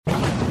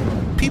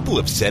People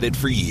have said it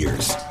for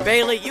years.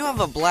 Bailey, you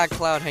have a black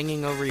cloud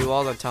hanging over you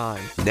all the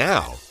time.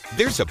 Now,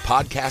 there's a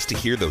podcast to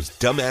hear those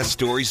dumbass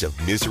stories of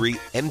misery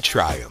and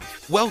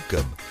triumph.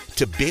 Welcome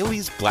to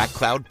Bailey's Black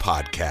Cloud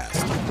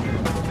Podcast.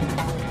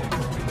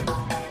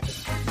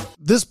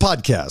 This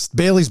podcast,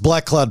 Bailey's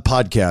Black Cloud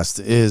Podcast,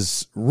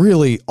 is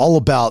really all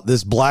about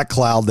this black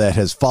cloud that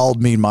has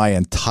followed me my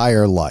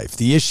entire life.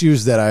 The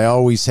issues that I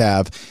always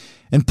have,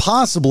 and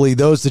possibly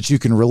those that you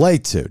can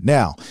relate to.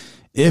 Now,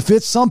 if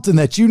it's something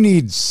that you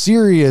need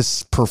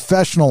serious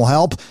professional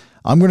help,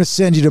 I'm going to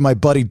send you to my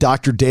buddy,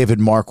 Dr. David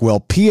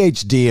Markwell,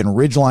 PhD in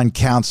Ridgeline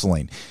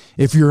Counseling.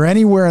 If you're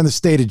anywhere in the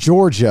state of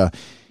Georgia,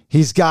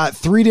 he's got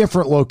 3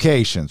 different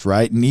locations,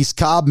 right? In East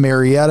Cobb,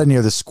 Marietta,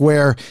 near the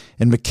square,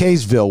 and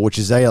McKaysville, which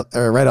is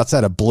right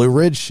outside of Blue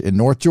Ridge in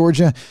North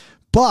Georgia.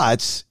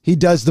 But he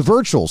does the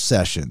virtual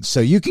sessions. So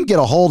you can get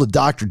a hold of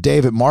Dr.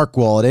 David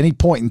Markwell at any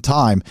point in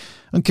time.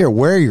 I don't care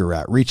where you're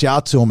at. Reach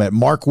out to him at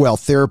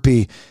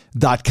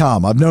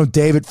markwelltherapy.com. I've known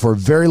David for a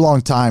very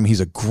long time.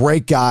 He's a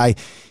great guy.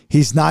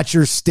 He's not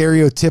your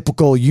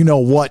stereotypical,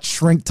 you-know-what,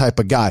 shrink type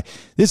of guy.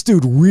 This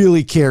dude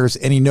really cares,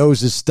 and he knows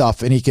his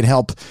stuff, and he can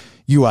help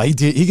you out.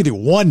 He can do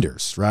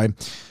wonders, right?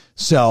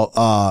 So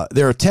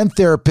there are 10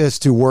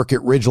 therapists who work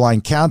at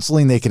Ridgeline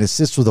Counseling. They can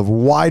assist with a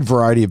wide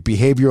variety of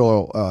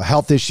behavioral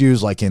health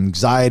issues like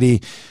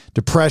anxiety,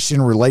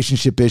 depression,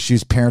 relationship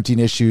issues, parenting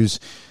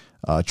issues,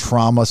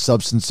 trauma,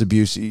 substance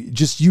abuse.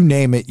 Just you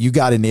name it, you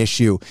got an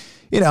issue.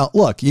 You know,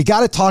 look, you got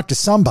to talk to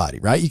somebody,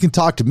 right? You can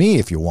talk to me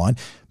if you want,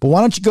 but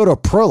why don't you go to a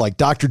pro like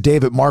Dr.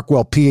 David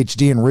Markwell,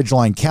 PhD in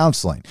Ridgeline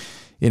Counseling?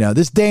 You know,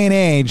 this day and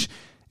age,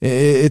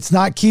 it's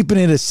not keeping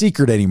it a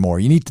secret anymore.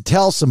 You need to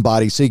tell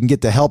somebody so you can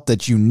get the help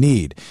that you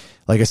need.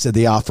 Like I said,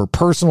 they offer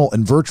personal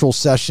and virtual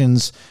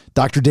sessions.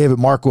 Dr. David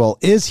Markwell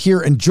is here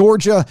in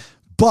Georgia,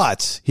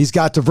 but he's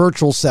got the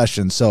virtual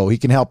sessions, so he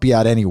can help you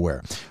out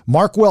anywhere.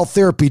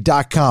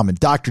 MarkwellTherapy.com. And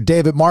Dr.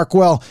 David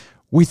Markwell,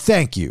 we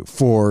thank you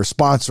for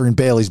sponsoring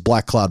Bailey's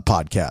Black Cloud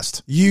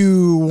Podcast.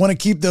 You want to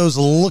keep those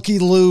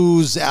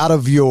looky-loos out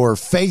of your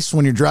face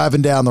when you're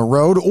driving down the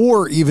road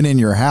or even in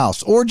your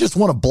house, or just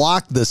want to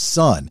block the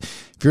sun.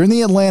 If you're in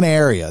the Atlanta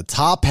area,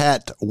 Top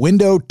Hat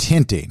Window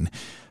Tinting,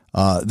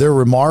 they're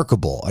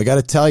remarkable. I got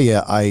to tell you,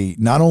 I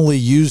not only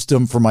used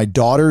them for my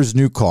daughter's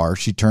new car,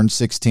 she turned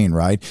 16,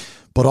 right,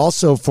 but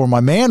also for my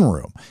man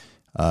room,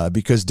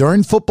 because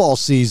during football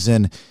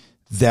season,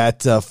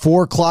 that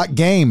 4 o'clock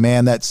game,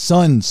 man, that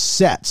sun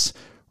sets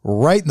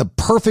right in the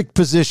perfect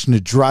position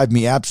to drive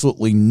me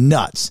absolutely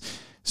nuts.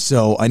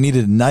 So I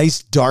needed a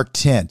nice dark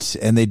tint,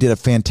 and they did a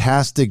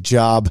fantastic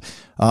job.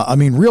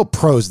 Real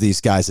pros, these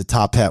guys at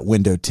Top Hat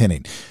Window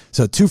Tinting.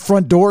 So 2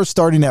 front doors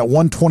starting at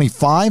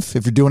 $125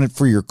 if you're doing it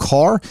for your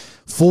car.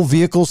 Full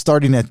vehicle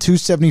starting at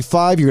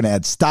 $275. You're going to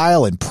add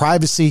style and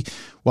privacy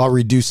while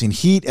reducing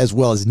heat, as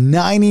well as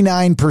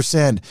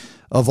 99%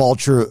 of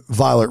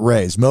ultraviolet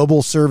rays.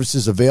 Mobile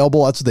services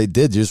available. That's what they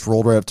did. They just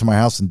rolled right up to my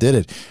house and did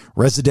it.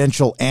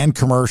 Residential and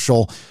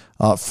commercial.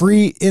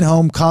 Free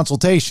in-home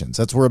consultations.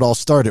 That's where it all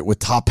started with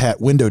Top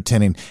Hat Window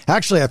Tinting.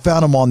 Actually, I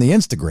found them on the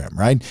Instagram,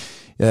 right?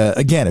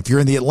 Again, if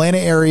you're in the Atlanta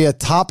area,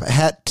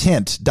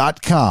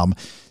 tophattint.com,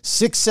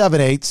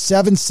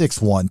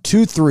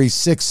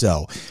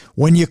 678-761-2360.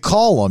 When you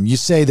call them, you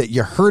say that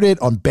you heard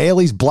it on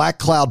Bailey's Black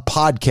Cloud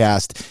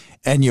Podcast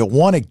and you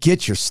want to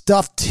get your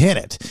stuff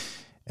tinted,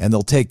 and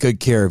they'll take good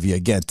care of you.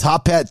 Again,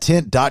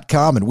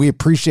 tophattint.com, and we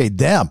appreciate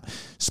them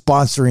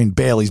sponsoring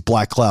Bailey's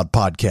Black Cloud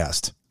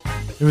Podcast.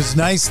 It was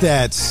nice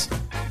that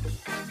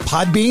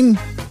Podbean,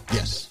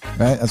 yes,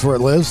 right? That's where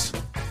it lives.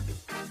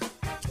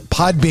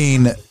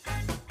 Podbean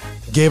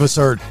gave us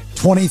our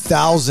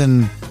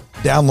 20,000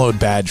 download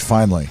badge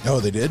finally. Oh,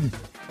 they did?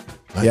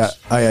 Nice. Yeah,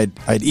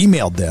 I'd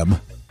emailed them.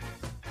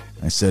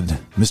 I said,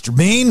 Mr.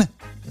 Bean,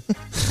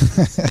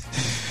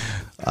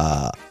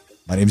 my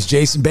name is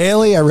Jason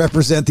Bailey. I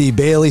represent the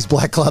Bailey's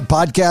Black Cloud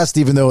Podcast,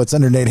 even though it's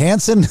under Nate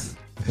Hansen.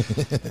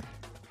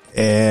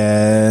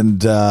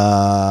 And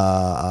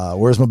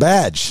where's my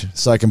badge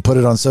so I can put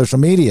it on social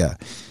media?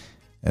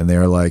 And they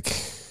were like,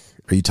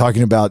 are you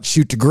talking about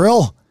Shoot to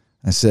Grill?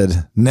 I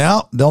said,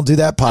 no, don't do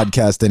that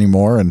podcast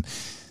anymore. And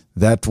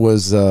that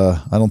was, I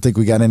don't think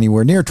we got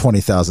anywhere near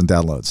 20,000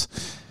 downloads.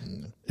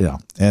 Yeah.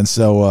 And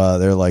so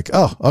they're like,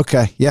 oh,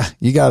 okay. Yeah,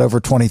 you got over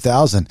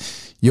 20,000.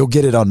 You'll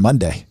get it on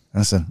Monday.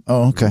 I said,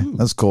 oh, okay,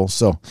 that's cool.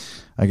 So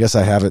I guess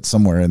I have it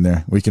somewhere in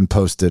there. We can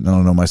post it. I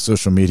don't know. My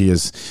social media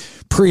is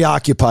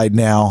preoccupied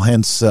now,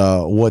 hence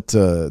what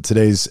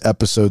today's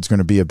episode is going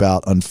to be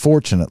about,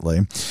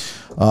 unfortunately.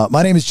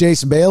 My name is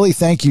Jason Bailey.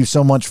 Thank you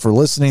so much for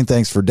listening.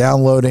 Thanks for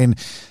downloading.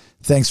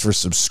 Thanks for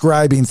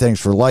subscribing.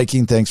 Thanks for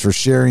liking. Thanks for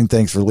sharing.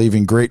 Thanks for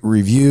leaving great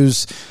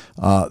reviews.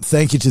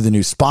 Thank you to the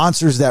new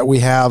sponsors that we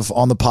have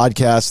on the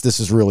podcast.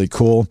 This is really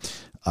cool.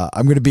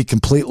 I'm going to be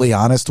completely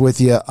honest with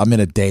you. I'm in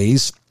a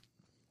daze.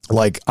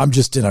 Like, I'm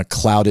just in a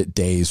clouded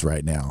daze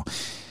right now.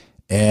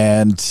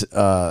 And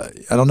I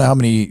don't know how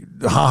many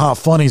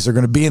funnies are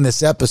going to be in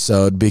this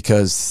episode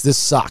because this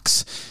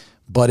sucks.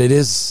 but it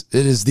is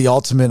the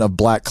ultimate of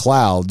black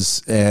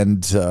clouds.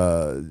 And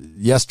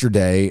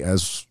yesterday,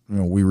 as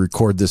we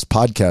record this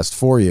podcast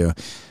for you,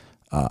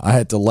 I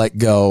had to let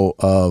go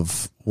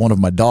of one of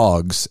my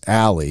dogs,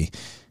 Allie,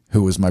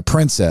 who was my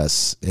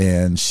princess,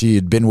 and she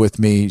had been with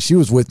me. She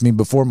was with me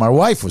before my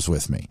wife was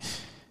with me.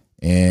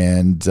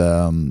 And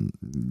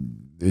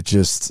it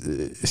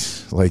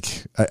just,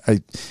 like,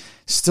 I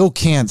still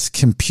can't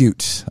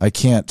compute. I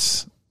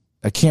can't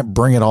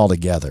bring it all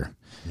together.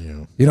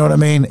 Yeah. You know what I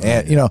mean?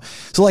 And,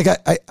 so like,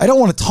 I don't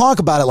want to talk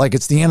about it like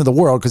it's the end of the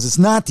world, because it's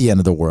not the end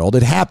of the world.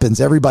 It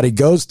happens. Everybody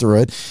goes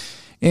through it.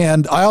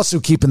 And I also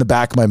keep in the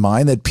back of my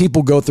mind that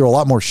people go through a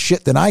lot more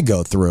shit than I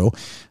go through,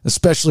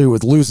 especially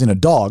with losing a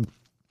dog.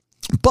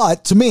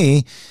 But to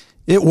me,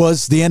 it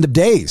was the end of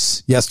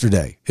days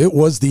yesterday. It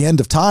was the end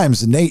of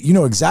times. And Nate, you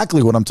know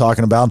exactly what I'm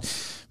talking about,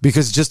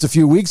 because just a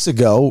few weeks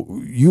ago,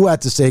 you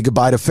had to say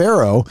goodbye to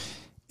Pharaoh,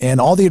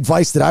 and all the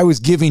advice that I was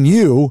giving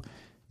you,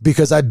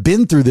 because I've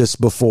been through this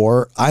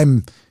before,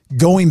 I'm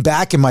going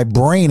back in my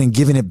brain and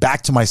giving it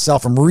back to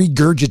myself. I'm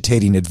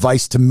regurgitating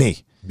advice to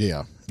me.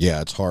 Yeah.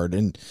 Yeah. It's hard.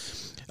 And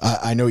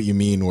I know what you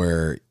mean,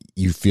 where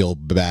you feel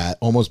bad,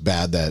 almost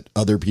bad that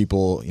other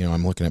people,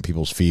 I'm looking at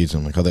people's feeds and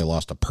I'm like, oh, they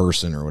lost a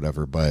person or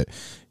whatever. But,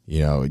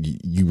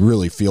 you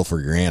really feel for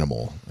your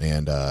animal,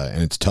 and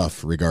it's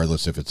tough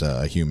regardless if it's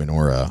a human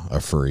or a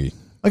furry.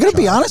 I got to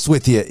be honest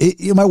with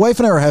you. My wife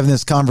and I were having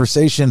this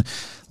conversation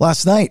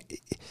last night.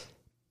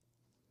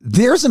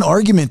 There's an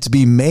argument to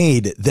be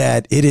made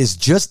that it is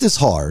just as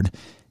hard,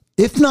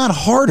 if not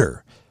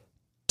harder,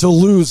 to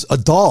lose a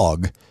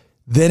dog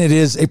than it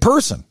is a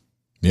person.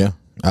 Yeah,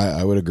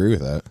 I would agree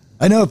with that.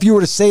 I know if you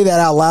were to say that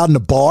out loud in a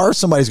bar,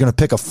 somebody's going to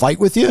pick a fight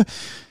with you,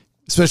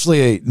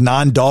 especially a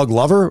non-dog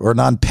lover or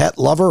non-pet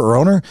lover or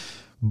owner.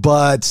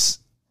 But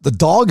the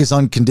dog is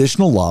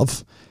unconditional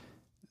love,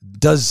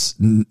 does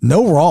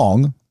no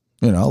wrong,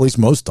 at least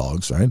most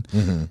dogs, right?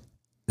 Mm-hmm.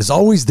 Is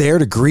always there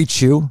to greet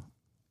you.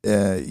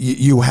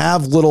 You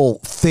have little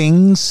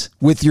things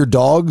with your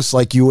dogs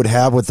like you would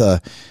have with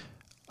a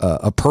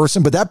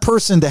person, but that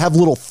person, to have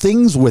little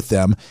things with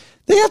them,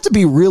 they have to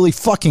be really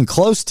fucking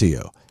close to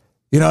you.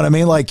 You know what I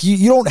mean? Like,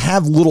 you don't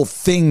have little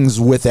things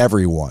with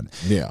everyone.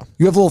 Yeah.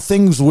 You have little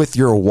things with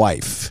your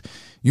wife.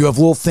 You have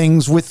little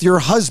things with your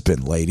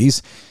husband,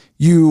 ladies.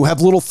 You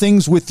have little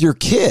things with your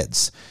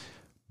kids.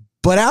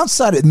 But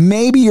outside of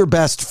maybe your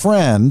best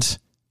friend,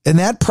 and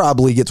that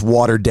probably gets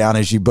watered down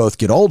as you both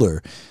get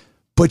older,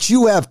 but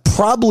you have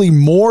probably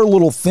more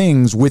little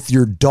things with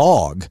your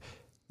dog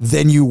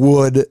than you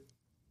would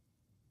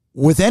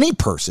with any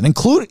person,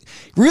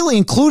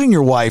 including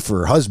your wife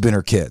or husband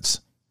or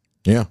kids.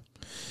 Yeah.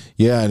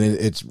 Yeah. And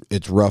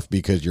it's rough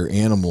because your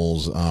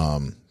animals,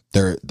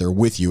 they're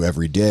with you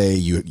every day.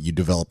 You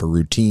develop a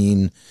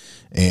routine,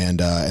 and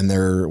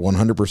they're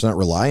 100%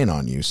 relying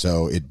on you.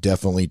 So it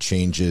definitely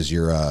changes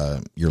your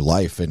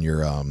life and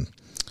your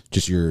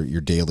just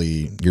your day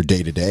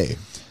to day.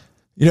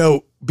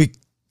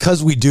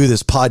 Because we do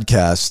this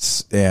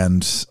podcast,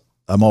 and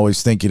I'm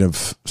always thinking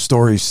of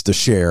stories to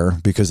share,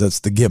 because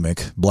that's the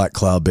gimmick. Black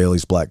Cloud,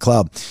 Bailey's Black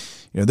Cloud.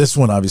 This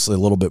one obviously a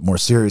little bit more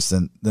serious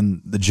than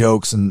the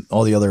jokes and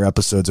all the other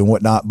episodes and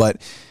whatnot.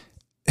 But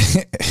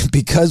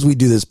because we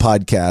do this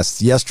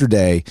podcast,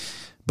 yesterday,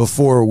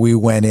 before we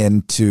went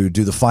in to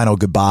do the final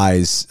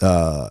goodbyes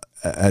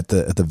at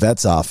the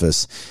vet's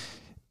office,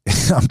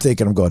 I'm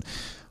going,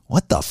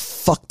 what the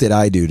fuck did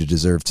I do to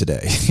deserve today?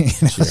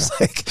 And I was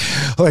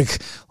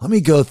like, let me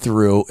go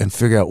through and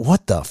figure out,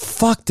 what the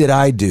fuck did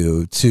I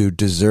do to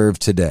deserve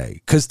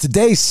today? Because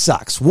today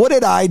sucks. What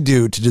did I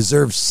do to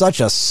deserve such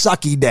a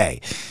sucky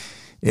day?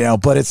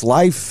 But it's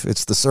life.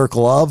 It's the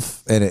circle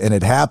of, and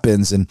it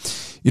happens. And,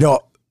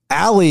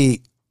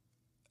 Allie,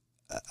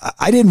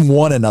 I didn't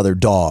want another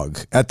dog.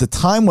 At the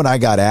time when I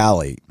got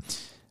Allie,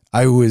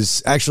 I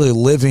was actually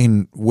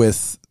living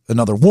with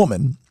another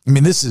woman. I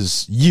mean, this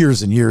is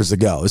years and years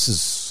ago. This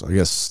is, I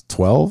guess,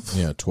 12?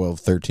 Yeah,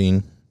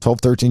 13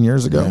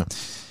 years ago. Yeah.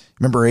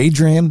 Remember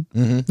Adrian?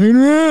 Mm-hmm.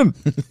 Adrian!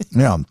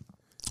 Yeah.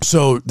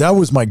 So that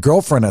was my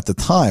girlfriend at the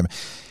time.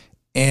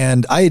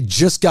 And I had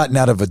just gotten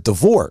out of a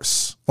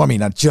divorce. Well,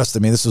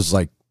 this was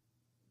like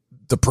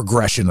the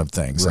progression of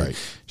things. Right.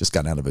 I just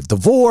gotten out of a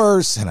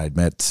divorce, and I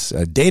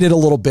dated a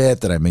little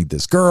bit. Then I meet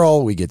this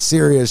girl. We get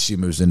serious. She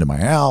moves into my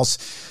house.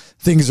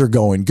 Things are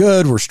going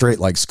good. We're straight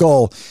like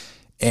skull.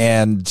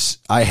 And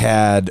I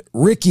had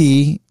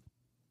Ricky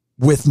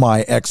with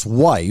my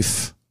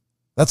ex-wife.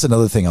 That's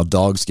another thing, how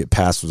dogs get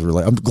past with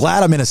I'm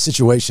glad I'm in a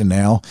situation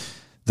now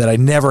that I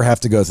never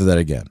have to go through that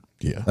again.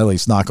 Yeah. At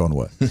least knock on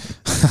wood.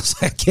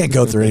 I can't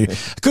go through I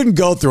couldn't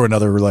go through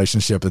another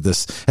relationship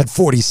at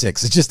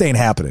 46. It just ain't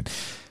happening.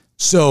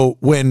 So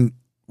when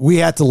we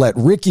had to let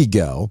Ricky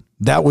go,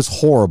 that was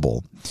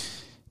horrible.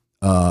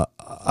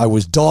 I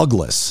was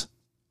dogless,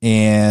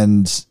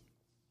 and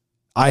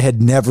I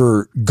had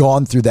never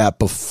gone through that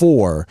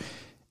before.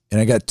 And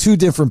I got two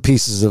different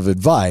pieces of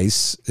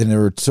advice, and they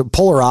were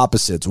polar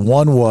opposites.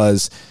 One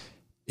was,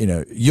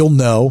 you'll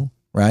know,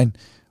 right?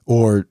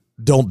 Or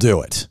don't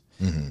do it.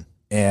 Mm-hmm.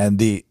 and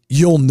the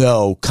you'll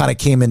know kind of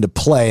came into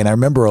play. And I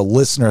remember a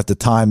listener at the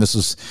time, this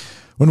was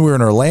when we were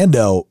in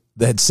Orlando,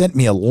 that had sent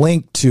me a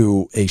link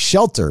to a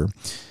shelter,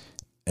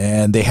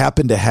 and they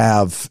happened to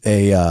have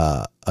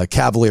a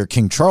Cavalier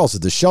King Charles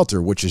at the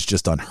shelter, which is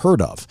just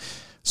unheard of.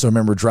 So I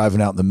remember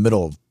driving out in the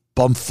middle of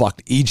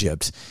bumfucked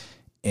Egypt,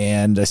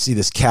 and I see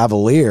this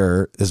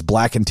Cavalier, this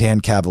black and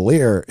tan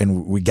Cavalier,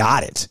 and we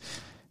got it.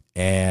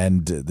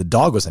 And the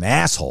dog was an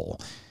asshole.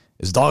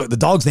 The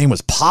dog's name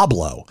was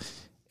Pablo,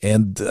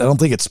 and I don't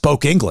think it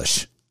spoke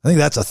English. I think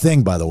that's a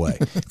thing, by the way,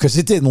 because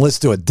it didn't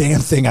listen to a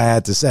damn thing I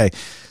had to say.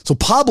 So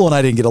Pablo and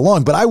I didn't get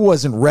along, but I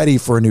wasn't ready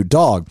for a new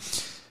dog.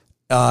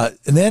 And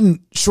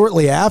then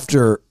shortly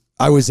after,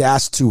 I was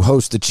asked to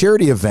host a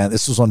charity event.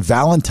 This was on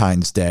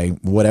Valentine's Day,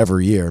 whatever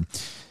year.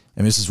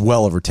 And this is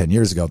well over 10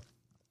 years ago,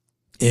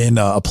 in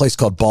a place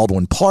called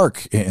Baldwin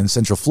Park in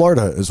Central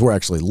Florida, is where I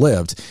actually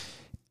lived.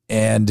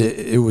 And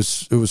it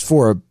was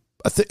for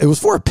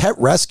a pet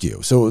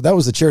rescue. So that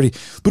was the charity,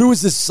 but it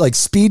was this like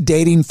speed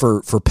dating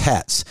for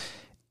pets.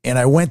 And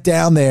I went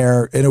down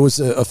there, and it was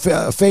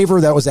a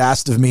favor that was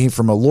asked of me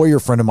from a lawyer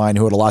friend of mine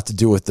who had a lot to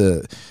do with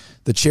the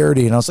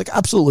charity. And I was like,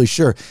 absolutely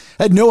sure.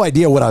 I had no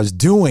idea what I was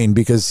doing,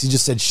 because he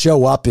just said,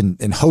 show up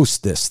and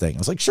host this thing. I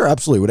was like, sure,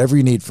 absolutely. Whatever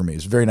you need from me.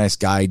 He's a very nice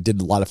guy. He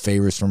did a lot of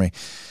favors for me.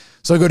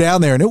 So I go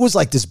down there, and it was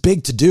like this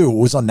big to do. It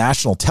was on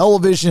national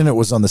television. It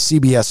was on the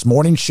CBS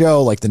morning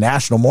show, like the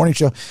national morning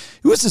show.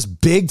 It was this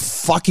big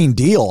fucking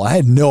deal. I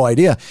had no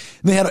idea.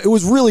 And it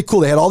was really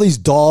cool. They had all these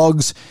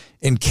dogs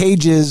in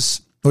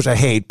cages, which I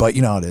hate, but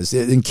you know how it is,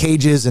 in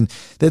cages, and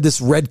they had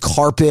this red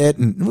carpet,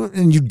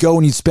 and you'd go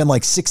and you'd spend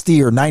like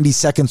 60 or 90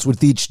 seconds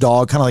with each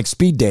dog, kind of like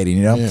speed dating,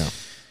 you know? Yeah.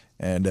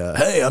 And,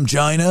 hey, I'm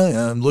China.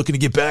 I'm looking to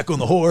get back on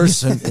the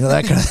horse, and you know,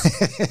 that kind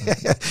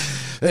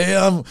of hey,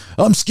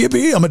 I'm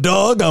Skippy. I'm a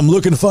dog. I'm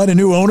looking to find a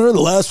new owner. The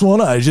last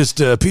one, I just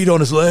peed on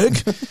his leg.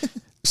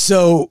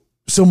 So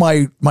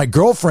my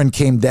girlfriend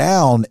came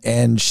down,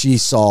 and she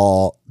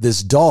saw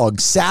this dog,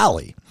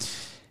 Sally.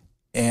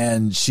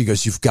 And she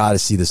goes, you've got to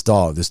see this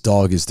dog. This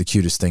dog is the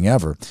cutest thing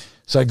ever.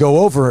 So I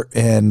go over,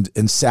 and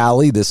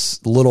Sally,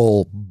 this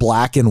little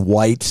black and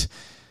white,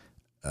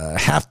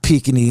 half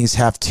Pekingese,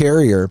 half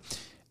terrier,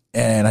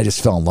 and I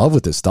just fell in love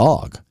with this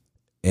dog.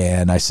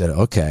 And I said,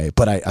 okay.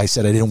 But I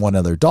said I didn't want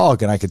another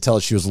dog, and I could tell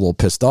she was a little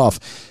pissed off.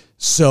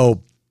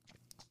 So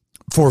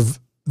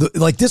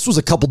this was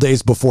a couple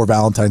days before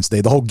Valentine's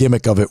Day. The whole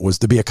gimmick of it was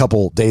to be a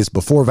couple days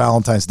before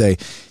Valentine's Day,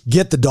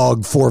 get the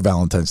dog for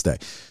Valentine's Day.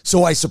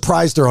 So I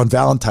surprised her on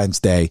Valentine's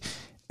Day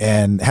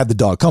and had the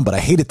dog come, but I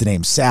hated the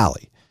name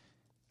Sally.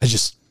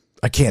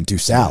 I can't do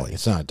Sally.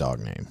 It's not a dog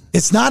name.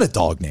 It's not a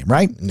dog name,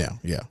 right? No,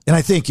 yeah. And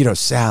I think,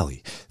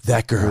 Sally,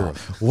 that girl,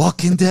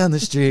 walking down the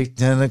street,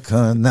 down the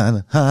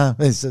corner,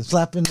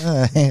 slapping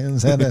her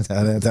hands.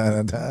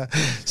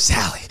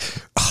 Sally,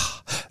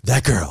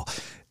 that girl.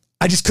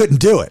 I just couldn't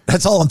do it.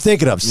 That's all I'm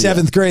thinking of.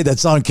 Seventh grade, that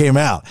song came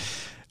out.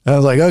 I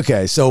was like,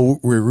 okay, so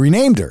we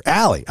renamed her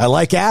Allie. I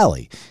like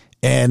Allie.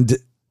 And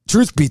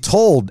truth be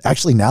told,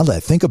 actually, now that I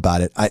think about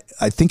it, I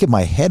think in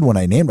my head when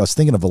I named her, I was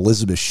thinking of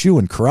Elizabeth Shue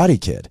and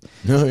Karate Kid.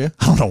 Oh, yeah.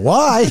 I don't know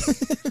why,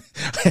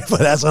 but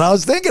that's what I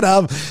was thinking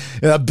of.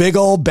 A big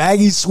old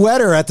baggy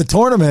sweater at the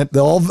tournament,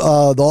 the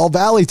All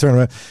Valley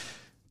tournament.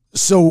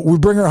 So we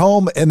bring her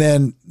home, and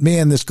then me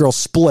and this girl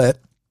split.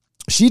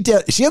 She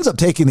ends up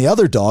taking the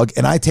other dog,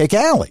 and I take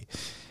Allie.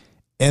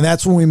 And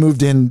that's when we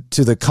moved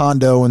into the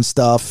condo and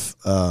stuff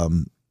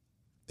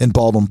in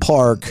Baldwin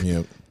Park.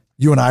 Yep.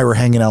 You and I were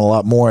hanging out a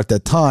lot more at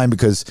that time,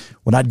 because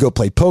when I'd go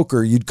play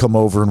poker, you'd come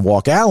over and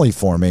walk Allie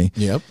for me.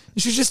 Yep.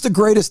 She's just the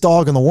greatest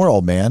dog in the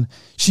world, man.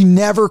 She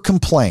never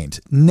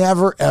complained.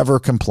 Never, ever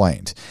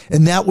complained.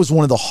 And that was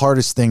one of the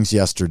hardest things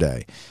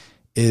yesterday,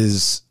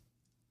 is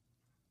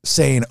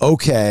saying,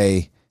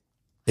 okay,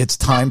 it's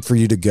time for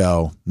you to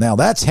go. Now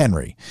that's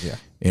Henry. Yeah.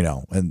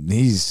 And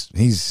he's a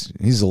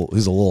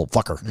little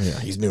fucker. Yeah,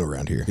 he's new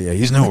around here. Yeah,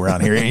 he's new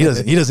around here. He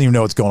doesn't even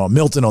know what's going on.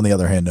 Milton, on the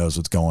other hand, knows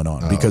what's going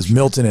on, because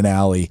Milton and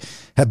Allie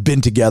have been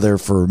together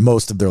for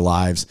most of their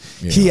lives.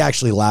 Yeah. He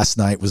actually last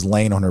night was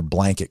laying on her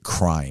blanket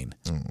crying.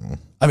 Mm-hmm.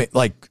 I mean,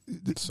 like,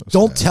 so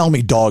don't tell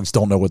me dogs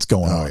don't know what's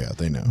going on. Oh, yeah,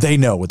 they know. They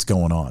know what's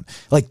going on.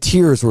 Like,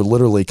 tears were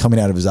literally coming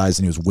out of his eyes,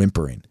 and he was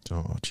whimpering.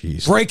 Oh,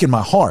 jeez. Breaking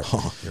my heart.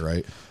 Oh, you're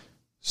right.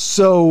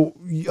 So,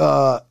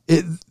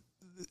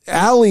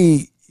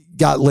 Allie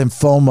got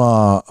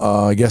lymphoma,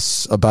 I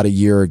guess about a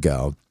year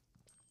ago.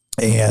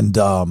 And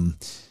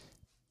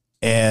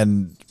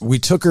we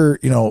took her,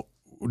 to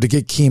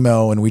get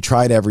chemo, and we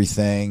tried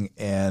everything.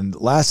 And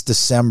last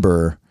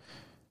December,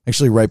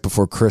 actually right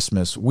before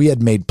Christmas, we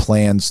had made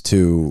plans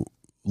to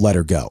let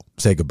her go,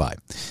 say goodbye.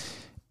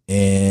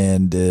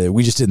 And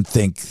we just didn't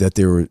think that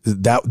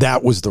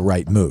that was the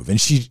right move. And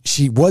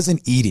she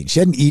wasn't eating. She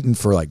hadn't eaten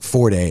for like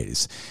 4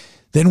 days.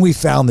 Then we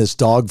found this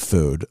dog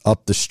food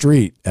up the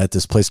street at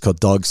this place called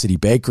Dog City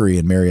Bakery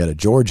in Marietta,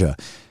 Georgia,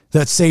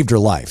 that saved her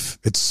life.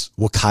 It's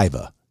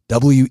Wekiva,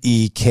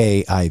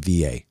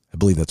 Wekiva. I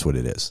believe that's what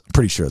it is. I'm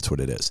pretty sure that's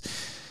what it is.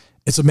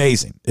 It's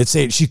amazing.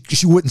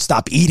 She wouldn't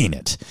stop eating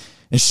it,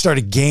 and she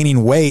started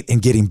gaining weight and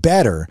getting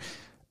better.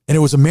 And it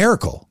was a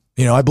miracle.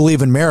 You know, I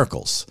believe in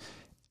miracles.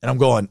 And I'm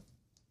going,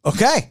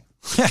 okay,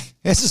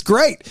 this is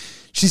great.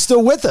 She's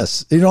still with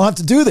us. You don't have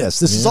to do this.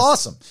 This is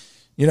awesome.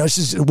 You know,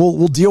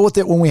 we'll deal with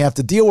it when we have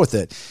to deal with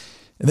it.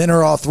 And then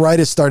her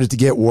arthritis started to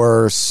get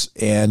worse,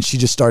 and she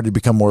just started to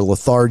become more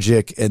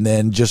lethargic. And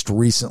then just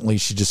recently,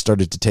 she just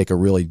started to take a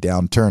really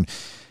downturn.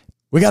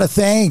 We got to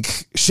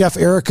thank Chef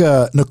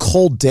Erica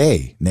Nicole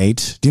Day.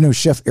 Nate, do you know who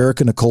Chef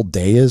Erica Nicole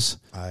Day is?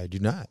 I do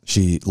not.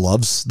 She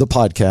loves the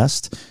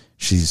podcast.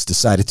 She's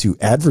decided to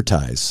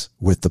advertise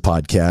with the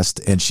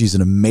podcast, and she's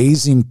an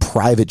amazing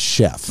private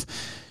chef.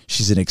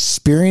 She's an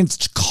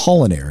experienced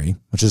culinary,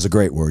 which is a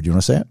great word. You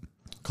want to say it?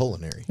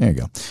 Culinary. There you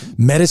go.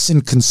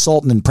 Medicine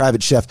consultant and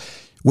private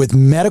chef. With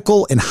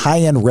medical and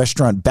high-end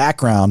restaurant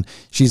background,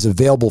 she's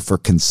available for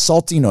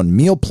consulting on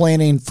meal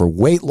planning, for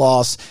weight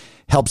loss,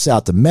 helps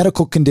out the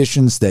medical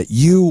conditions that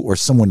you or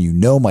someone you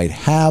know might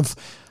have,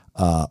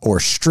 or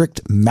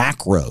strict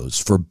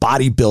macros for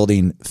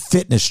bodybuilding,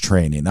 fitness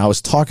training. I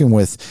was talking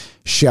with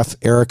Chef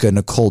Erica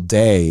Nicole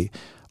Day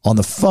on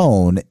the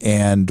phone,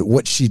 and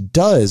what she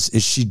does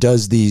is she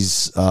does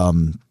these these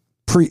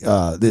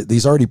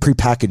already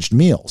prepackaged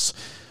meals,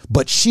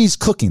 but she's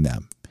cooking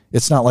them.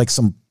 It's not like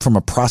from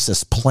a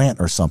processed plant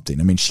or something.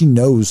 I mean, she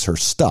knows her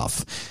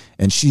stuff,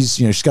 and she's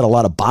got a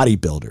lot of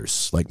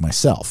bodybuilders like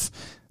myself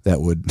that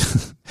would,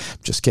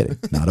 just kidding,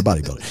 not a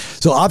bodybuilder.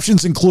 So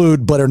options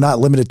include, but are not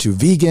limited to,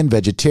 vegan,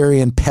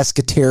 vegetarian,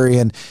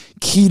 pescatarian,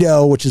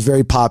 keto, which is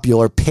very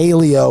popular,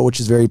 paleo, which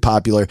is very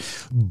popular,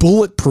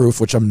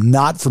 bulletproof, which I'm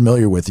not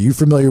familiar with. Are you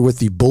familiar with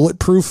the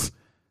bulletproof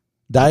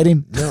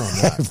dieting? No,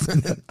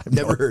 I'm not. I've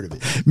never heard of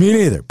it. Me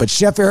neither. But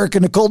Chef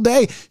Erica Nicole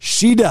Day,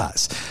 she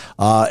does.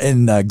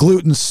 And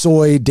gluten,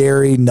 soy,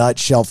 dairy, nut,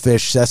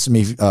 shellfish,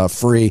 sesame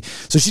free.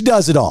 So she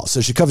does it all. So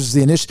she covers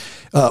the initial.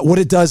 What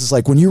it does is,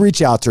 like, when you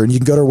reach out to her, and you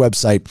can go to her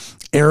website,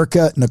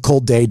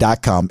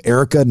 ericanicoleday.com,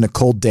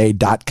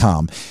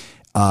 ericanicoleday.com.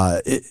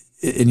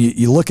 And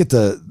you look at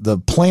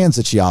the plans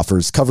that she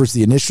offers, covers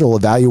the initial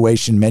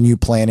evaluation, menu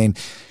planning,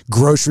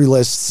 grocery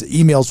lists,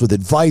 emails with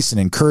advice and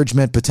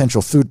encouragement,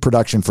 potential food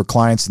production for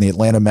clients in the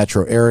Atlanta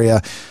metro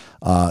area.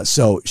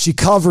 So she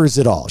covers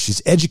it all.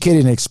 She's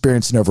educated and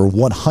experienced in over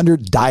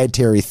 100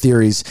 dietary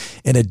theories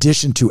in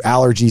addition to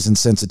allergies and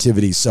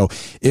sensitivities. So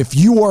if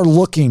you are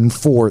looking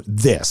for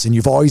this, and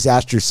you've always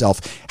asked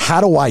yourself,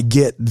 how do I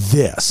get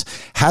this?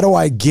 How do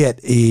I get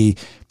a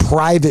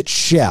private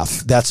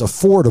chef that's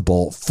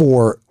affordable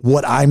for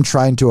what I'm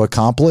trying to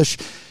accomplish?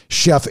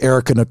 Chef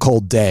Erica Nicole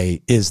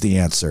Day is the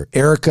answer.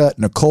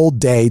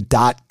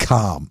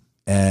 ericanicoleday.com.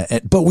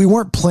 But we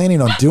weren't planning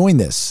on doing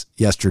this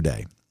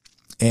yesterday.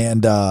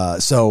 And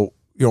so,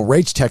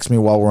 Rach texted me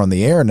while we're on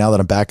the air. Now that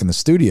I'm back in the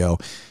studio,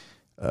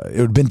 it would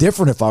have been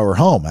different if I were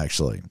home,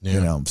 actually.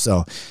 Yeah.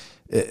 So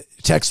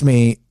text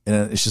me,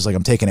 and she's like,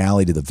 I'm taking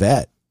Allie to the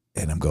vet.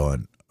 And I'm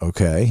going,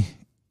 okay.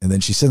 And then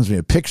she sends me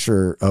a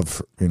picture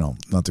of,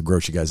 not to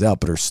gross you guys out,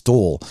 but her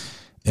stool.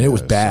 And it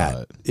was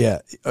bad. Yeah.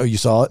 Oh, you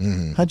saw it?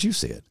 Mm-hmm. How'd you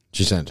see it?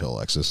 She sent it to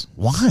Alexis.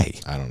 Why?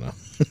 I don't know.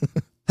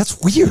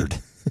 That's weird.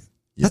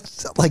 Yeah.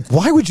 That's like,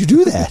 why would you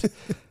do that?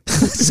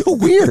 It's so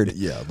weird.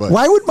 Yeah, but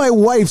why would my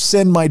wife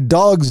send my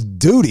dog's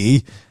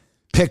duty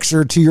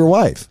picture to your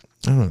wife?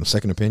 I don't know,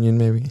 second opinion,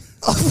 maybe.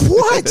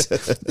 What?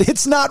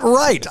 It's not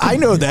right. I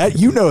know that.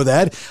 You know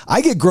that. I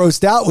get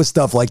grossed out with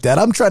stuff like that.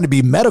 I'm trying to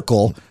be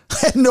medical.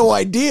 I had no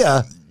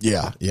idea.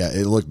 Yeah,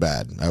 it looked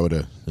bad. I would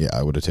have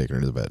taken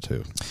her to the vet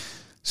too.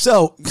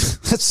 So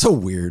that's so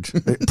weird.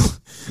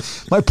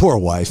 My poor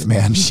wife,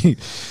 man.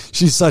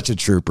 She's such a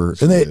trooper.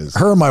 And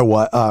her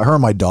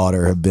and my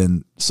daughter have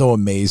been so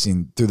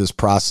amazing through this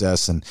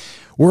process, and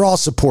we're all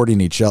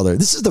supporting each other.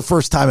 This is the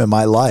first time in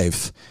my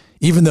life,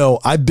 even though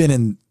I've been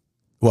in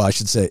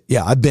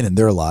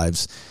their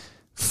lives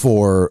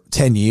for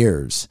 10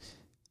 years.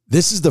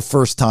 This is the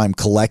first time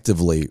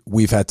collectively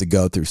we've had to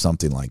go through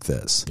something like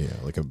this. Yeah,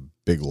 like a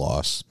big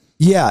loss.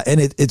 Yeah,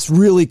 and it's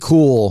really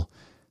cool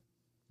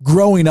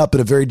growing up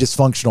in a very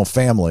dysfunctional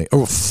family,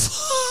 or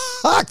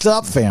fucked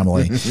up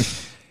family.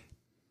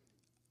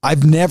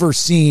 I've never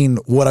seen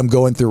what I'm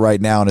going through right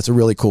now, and it's a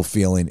really cool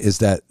feeling, is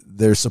that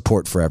there's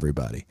support for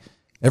everybody.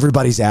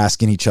 Everybody's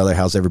asking each other,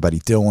 how's everybody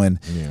doing?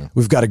 Yeah.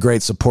 We've got a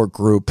great support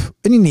group,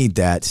 and you need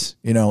that.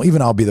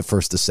 Even I'll be the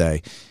first to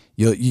say,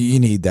 you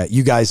need that.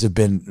 You guys have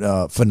been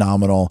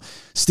phenomenal.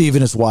 Steve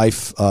and his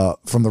wife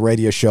from the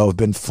radio show have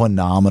been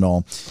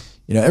phenomenal.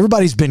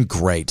 Everybody's been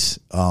great.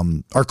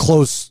 Our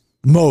close,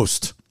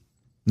 most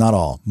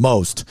of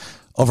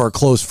our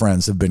close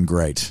friends have been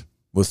great,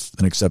 with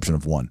an exception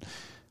of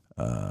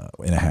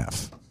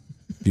 1.5. Do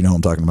you know who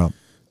I'm talking about?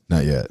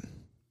 Not yet.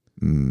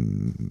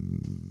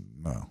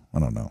 No, I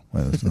don't know.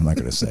 I'm not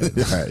going to say it.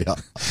 All right,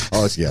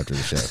 I'll ask you after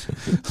the show.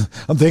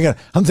 I'm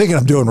thinking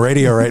I'm doing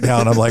radio right now,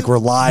 and I'm like, we're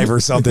live or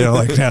something. I'm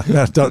like,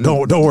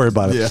 don't worry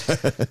about it. Yeah.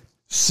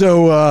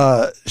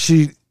 So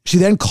she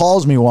then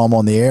calls me while I'm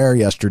on the air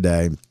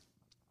yesterday,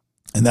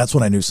 and that's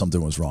when I knew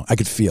something was wrong. I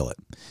could feel it.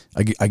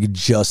 I could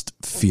just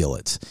feel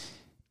it.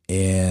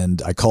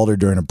 And I called her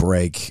during a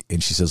break,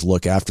 and she says,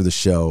 look, after the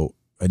show,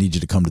 I need you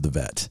to come to the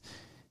vet.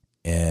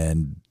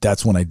 And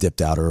that's when I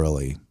dipped out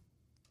early.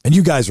 And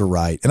you guys were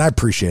right. And I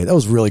appreciate it. That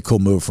was a really cool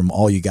move from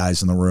all you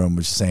guys in the room,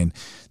 was saying,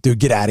 dude,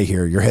 get out of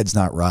here. Your head's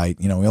not right.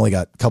 We only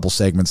got a couple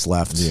segments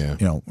left. Yeah.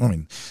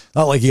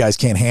 Not like you guys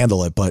can't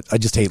handle it, but I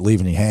just hate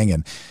leaving you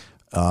hanging.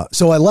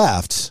 So I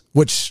left,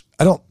 which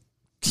I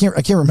can't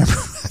remember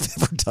if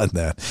I've ever done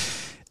that.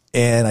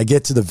 And I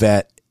get to the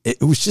vet.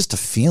 It was just a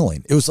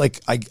feeling. It was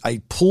like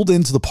I pulled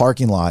into the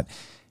parking lot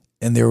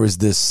and there was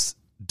this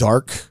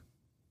dark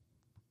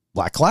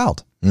black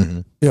cloud.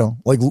 Mm-hmm.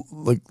 Like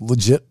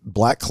legit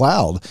black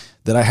cloud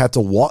that I had to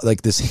walk,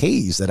 like this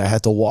haze that I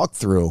had to walk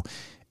through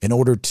in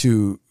order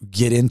to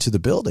get into the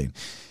building.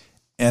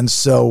 And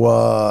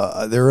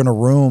so they're in a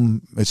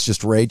room. It's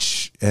just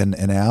Rach and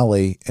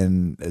Allie.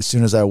 And as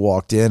soon as I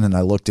walked in and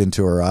I looked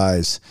into her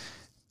eyes,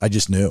 I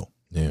just knew.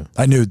 Yeah.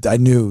 I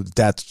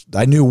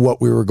knew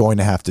what we were going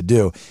to have to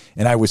do.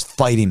 And I was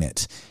fighting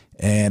it.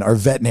 And our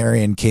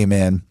veterinarian came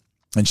in.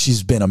 And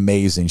she's been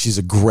amazing. She's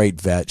a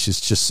great vet.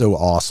 She's just so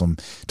awesome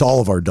to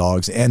all of our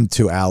dogs and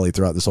to Allie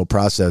throughout this whole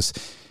process.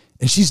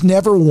 And she's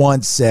never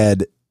once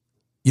said,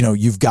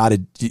 you've got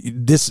to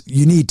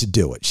you need to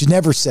do it. She's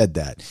never said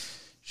that.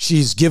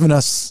 She's given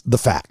us the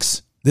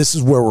facts. This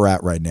is where we're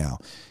at right now.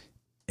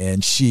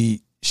 And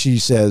she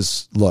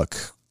says, look,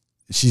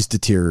 she's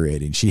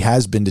deteriorating. She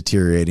has been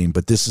deteriorating,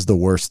 but this is the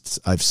worst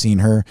I've seen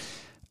her.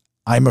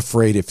 I'm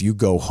afraid if you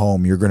go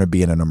home, you're going to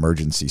be in an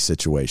emergency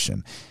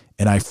situation.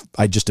 And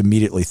I just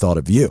immediately thought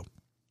of you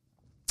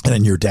and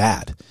then your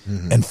dad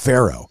and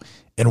Pharaoh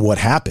and what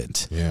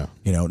happened. Yeah.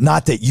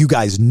 Not that you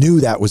guys knew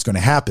that was going to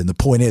happen. The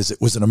point is,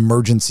 it was an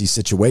emergency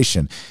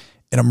situation.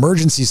 In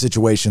emergency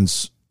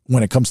situations,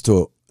 when it comes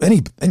to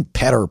any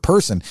pet or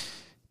person,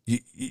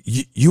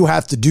 you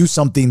have to do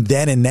something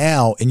then and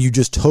now, and you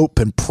just hope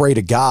and pray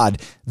to God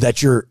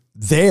that you're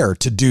there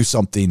to do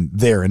something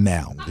there and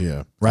now.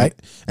 Yeah. Right.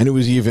 And it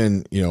was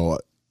even,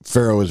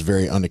 Pharaoh was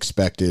very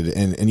unexpected,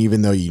 and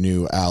even though you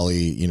knew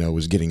Allie,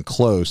 was getting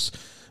close,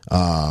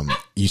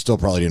 you still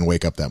probably didn't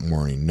wake up that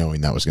morning knowing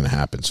that was going to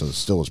happen. So it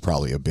still was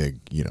probably a big,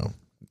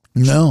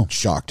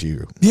 shock to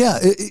you. Yeah,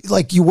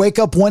 like you wake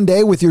up one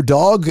day with your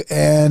dog,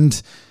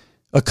 and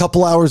a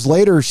couple hours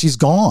later, she's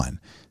gone.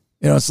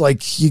 It's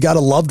like you got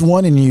a loved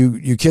one, and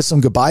you kiss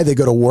them goodbye. They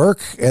go to work,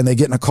 and they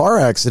get in a car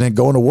accident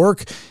going to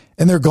work,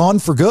 and they're gone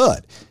for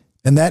good.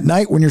 And that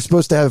night, when you're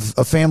supposed to have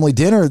a family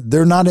dinner,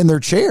 they're not in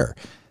their chair.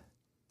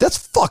 That's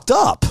fucked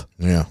up.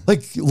 Yeah.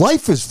 Like,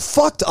 life is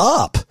fucked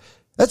up.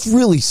 That's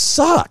really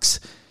sucks.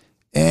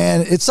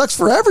 And it sucks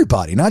for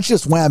everybody, not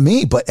just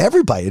me, but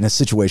everybody in a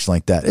situation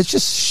like that. It's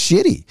just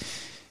shitty.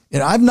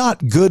 And I'm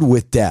not good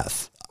with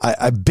death.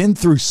 I've been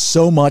through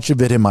so much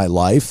of it in my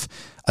life.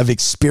 I've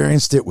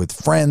experienced it with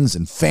friends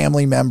and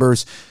family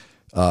members,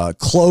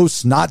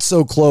 close, not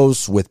so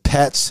close, with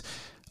pets,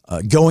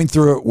 going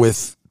through it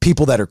with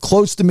people that are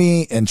close to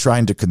me and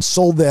trying to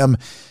console them.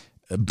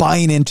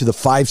 Buying into the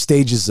 5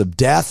 stages of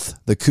death,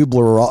 the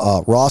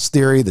Kubler-Ross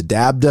theory, the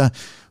DABDA,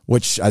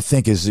 which I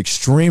think is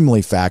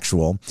extremely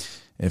factual.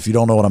 If you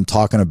don't know what I'm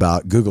talking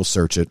about, Google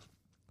search it.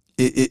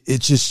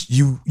 It's just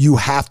you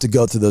have to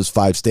go through those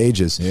 5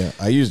 stages. Yeah,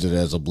 I used it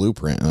as a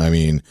blueprint. I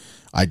mean,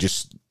 I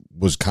just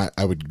was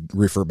I would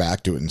refer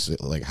back to it and say,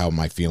 like, how am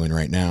I feeling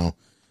right now?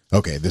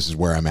 Okay, this is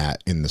where I'm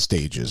at in the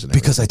stages. And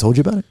because I told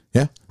you about it?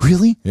 Yeah.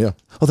 Really? Yeah.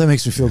 Oh, that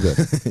makes me feel good.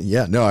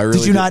 Yeah, no, I really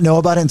Did you not know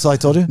about it until I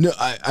told you? No,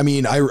 I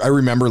mean, I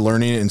remember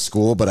learning it in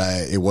school, but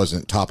it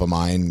wasn't top of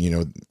mind,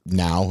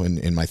 now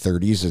in my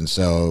 30s. And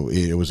so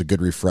it was a good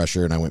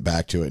refresher, and I went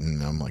back to it,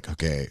 and I'm like,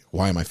 okay,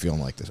 why am I feeling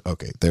like this?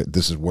 Okay,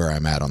 this is where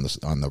I'm at on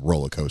the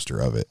roller coaster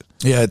of it.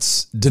 Yeah,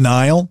 it's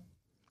denial,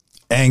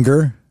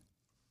 anger,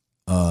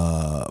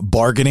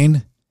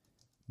 bargaining,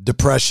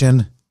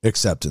 depression,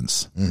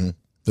 acceptance. Mm-hmm.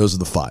 Those are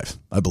the 5,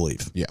 I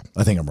believe. Yeah.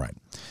 I think I'm right.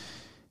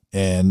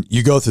 And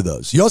you go through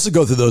those. You also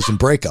go through those in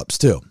breakups,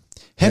 too.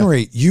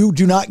 Henry, you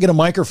do not get a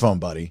microphone,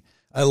 buddy.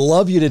 I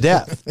love you to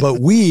death,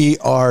 but we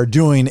are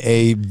doing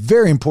a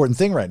very important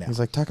thing right now. He's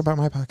like, talk about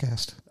my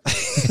podcast.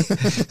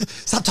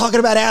 Stop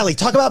talking about Allie.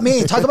 Talk about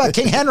me. Talk about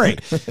King Henry.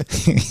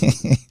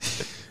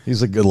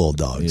 He's a good little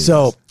dog.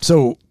 So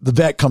the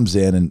vet comes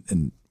in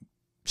and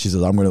she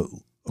says, I'm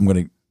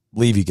gonna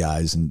leave you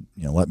guys, and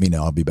let me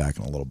know. I'll be back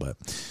in a little bit.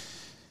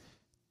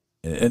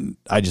 And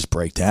I just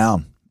break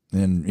down,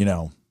 and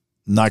I'm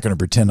not going to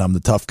pretend I'm the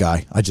tough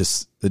guy. I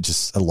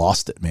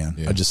lost it, man.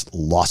 Yeah. I just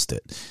lost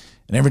it.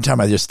 And every time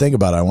I just think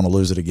about it, I want to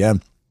lose it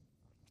again.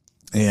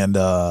 And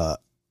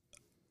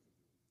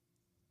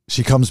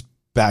she comes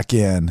back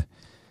in.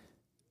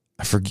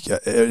 I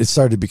forget. It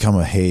started to become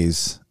a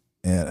haze,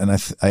 and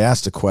I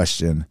asked a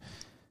question,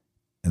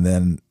 and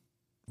then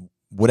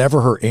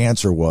whatever her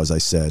answer was, I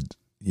said,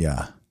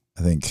 "Yeah,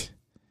 I think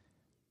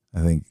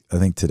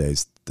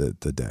today's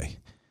the day."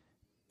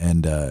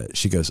 And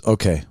she goes,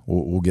 okay,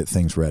 we'll get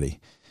things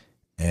ready.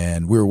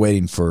 And we were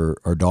waiting for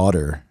our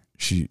daughter.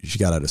 She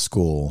got out of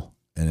school,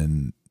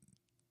 and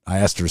I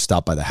asked her to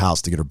stop by the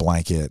house to get her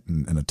blanket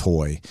and a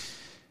toy.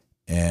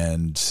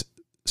 And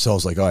so I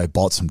was like, oh, I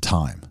bought some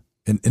time.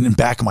 And in the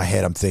back of my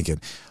head, I'm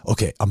thinking,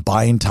 okay, I'm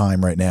buying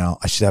time right now.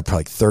 I should have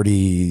probably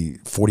 30,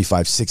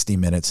 45, 60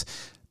 minutes.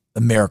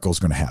 A miracle's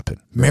going to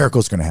happen.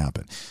 Miracle's going to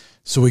happen.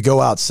 So we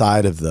go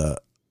outside of the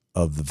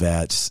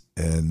vet,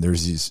 and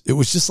there's these, it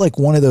was just like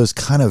one of those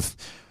kind of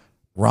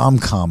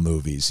rom-com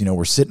movies. You know,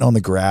 we're sitting on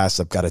the grass.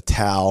 I've got a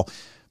towel.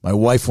 My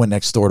wife went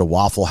next door to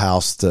Waffle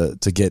House to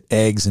get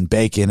eggs and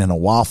bacon and a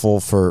waffle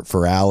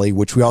for Allie,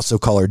 which we also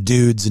call her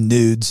DOODS and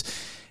Nudes.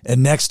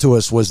 And next to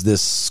us was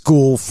this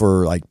school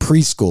for like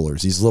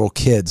preschoolers, these little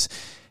kids.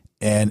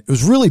 And it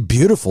was a really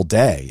beautiful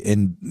day.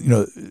 And, you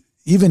know,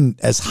 even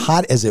as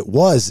hot as it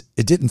was,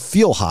 it didn't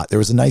feel hot. There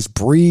was a nice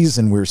breeze,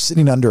 and we were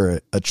sitting under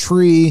a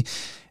tree,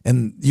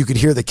 and you could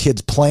hear the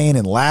kids playing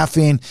and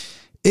laughing.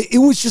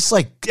 It was just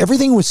like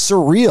everything was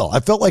surreal.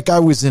 I felt like I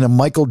was in a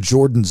Michael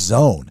Jordan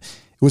zone.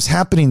 It was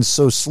happening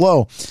so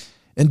slow.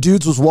 And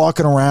Dudes was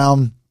walking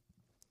around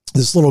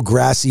this little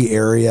grassy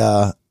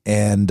area,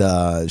 and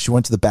she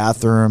went to the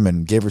bathroom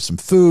and gave her some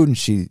food, and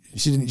she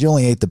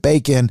only ate the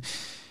bacon.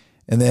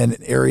 And then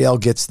Ariel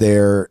gets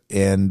there,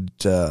 and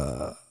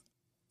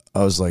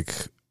I was like,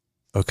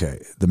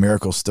 okay, the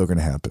miracle's still going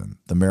to happen.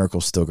 The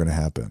miracle's still going to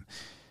happen.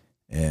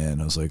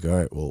 And I was like, all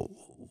right, well,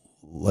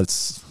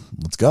 let's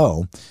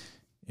go.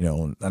 You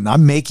know, and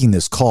I'm making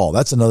this call.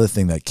 That's another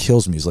thing that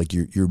kills me, is like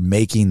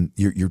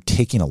you're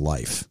taking a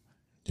life.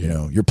 You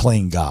know, you're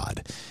playing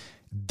God.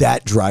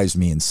 That drives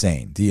me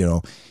insane. You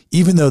know,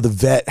 even though the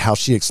vet, how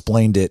she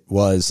explained it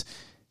was,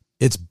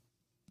 it's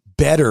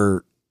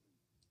better,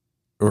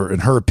 or in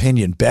her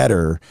opinion,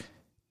 better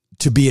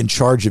to be in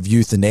charge of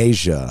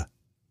euthanasia.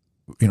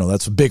 You know,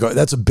 that's a big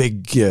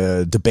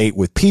debate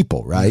with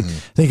people, right? Mm-hmm.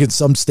 I think in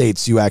some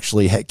states you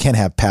actually can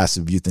have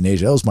passive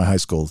euthanasia. That was my high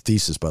school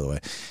thesis, by the way.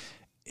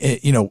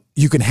 You know,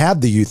 you can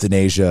have the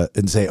euthanasia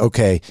and say,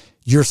 okay,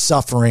 you're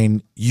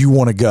suffering, you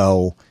want to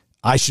go,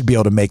 I should be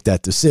able to make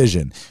that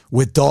decision.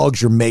 With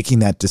dogs, you're making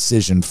that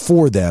decision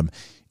for them.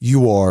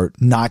 You are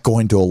not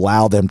going to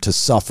allow them to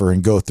suffer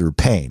and go through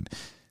pain.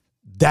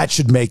 That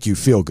should make you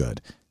feel good.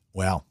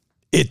 Well,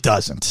 it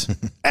doesn't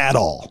at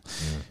all.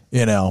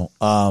 You know,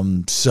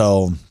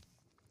 so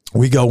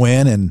we go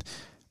in, and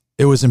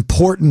it was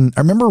important.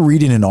 I remember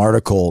reading an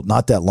article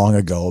not that long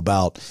ago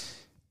about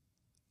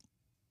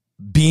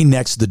being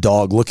next to the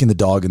dog, looking the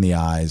dog in the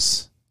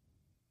eyes.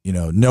 You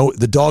know,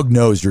 the dog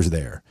knows you're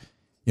there.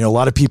 You know, a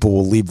lot of people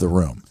will leave the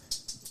room,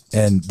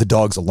 and the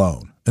dog's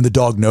alone, and the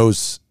dog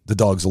knows the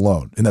dog's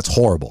alone, and that's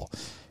horrible.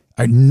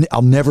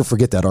 I'll never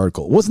forget that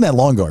article. It wasn't that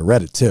long ago. I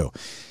read it too.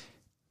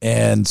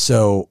 And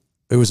so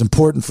it was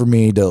important for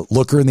me to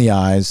look her in the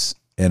eyes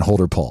and hold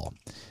her paw.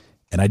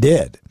 And I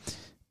did.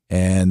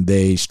 And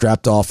they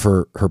strapped off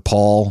her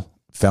paw,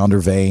 found her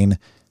vein,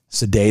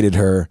 sedated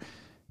her.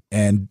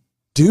 And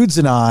Dudes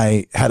and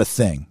I had a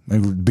thing.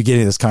 At the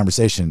beginning of this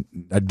conversation,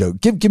 I'd go,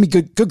 give me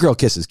good girl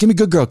kisses. Give me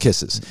good girl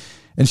kisses.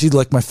 And she'd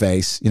lick my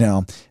face. You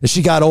know, as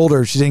she got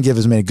older, she didn't give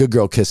as many good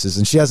girl kisses.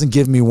 And she hasn't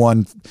given me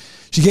one.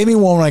 She gave me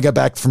one when I got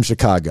back from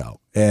Chicago.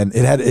 And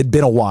it'd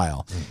been a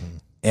while. Mm-hmm.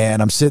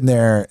 And I'm sitting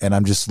there, and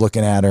I'm just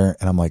looking at her,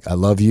 and I'm like, I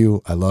love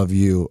you. I love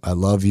you. I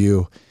love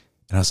you.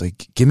 And I was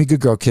like, give me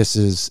good girl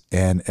kisses.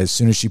 And as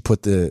soon as she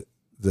put the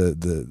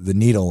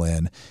needle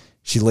in,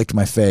 she licked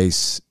my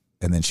face,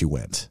 and then she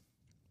went.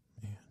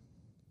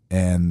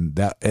 And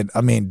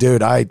I mean,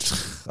 dude, I'm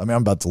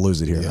about to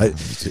lose it here. Yeah, me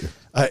too.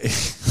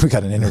 We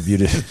got an interview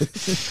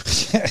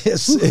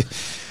to,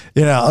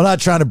 you know, I'm not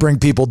trying to bring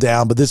people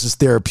down, but this is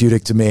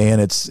therapeutic to me, and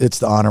it's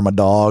to honor my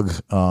dog.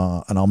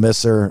 And I'll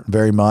miss her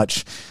very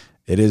much.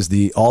 It is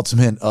the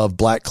ultimate of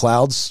black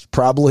clouds,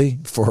 probably,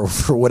 for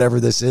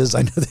whatever this is.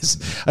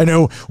 I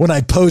know when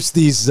I post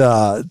these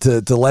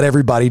to let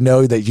everybody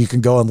know that you can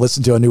go and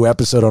listen to a new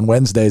episode on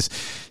Wednesdays,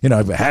 you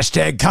know,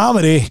 hashtag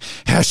comedy,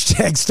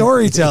 hashtag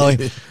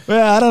storytelling.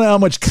 Well, I don't know how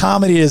much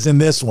comedy is in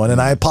this one, and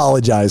I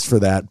apologize for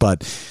that,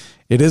 but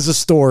it is a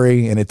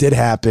story, and it did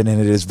happen, and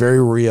it is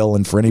very real.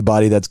 And for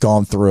anybody that's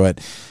gone through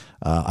it,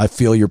 I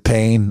feel your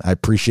pain. I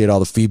appreciate all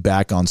the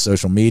feedback on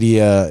social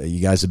media.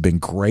 You guys have been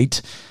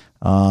great.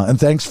 And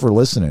thanks for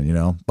listening, you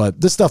know,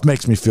 but this stuff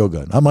makes me feel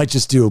good. I might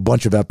just do a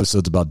bunch of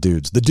episodes about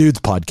Dudes, the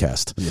Dudes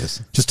podcast.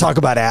 Yes. Just talk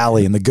about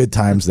Allie and the good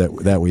times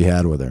that we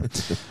had with her.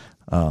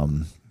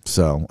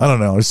 So I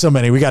don't know. There's so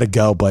many. We got to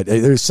go, but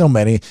there's so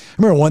many. I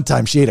remember one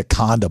time she ate a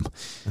condom.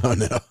 Oh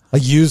no. A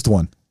used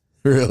one.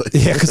 Really?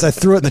 Yeah, because I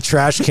threw it in the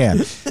trash can.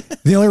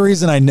 The only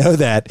reason I know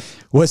that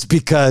was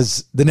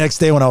because the next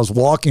day when I was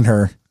walking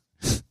her,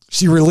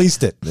 she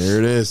released it. There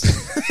it is.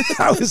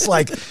 I was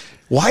like,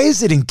 why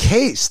is it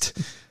encased?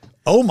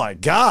 Oh my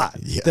God,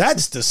 yes.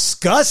 That's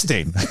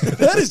disgusting.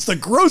 That is the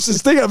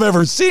grossest thing I've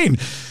ever seen.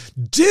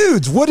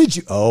 Dudes, what did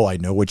you? Oh, I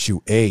know what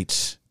you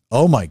ate.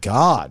 Oh my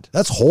God,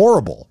 that's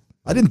horrible.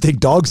 I didn't think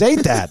dogs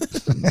ate that.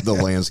 The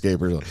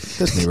landscapers,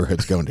 this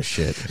neighborhood's going to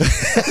shit.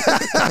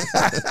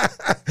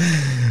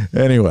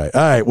 Anyway,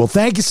 all right. Well,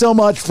 thank you so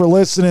much for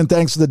listening.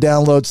 Thanks for the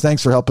downloads.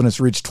 Thanks for helping us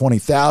reach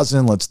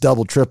 20,000. Let's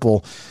double,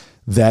 triple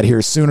that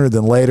here sooner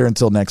than later.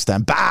 Until next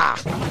time. Bye.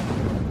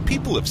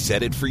 People have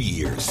said it for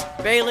years.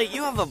 Bailey,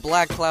 you have a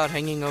black cloud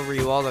hanging over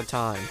you all the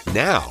time.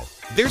 Now,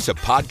 There's a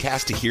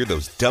podcast to hear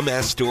those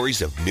dumbass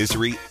stories of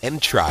misery and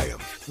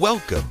triumph.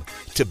 Welcome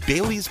to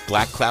Bailey's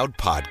Black Cloud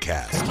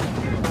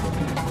Podcast.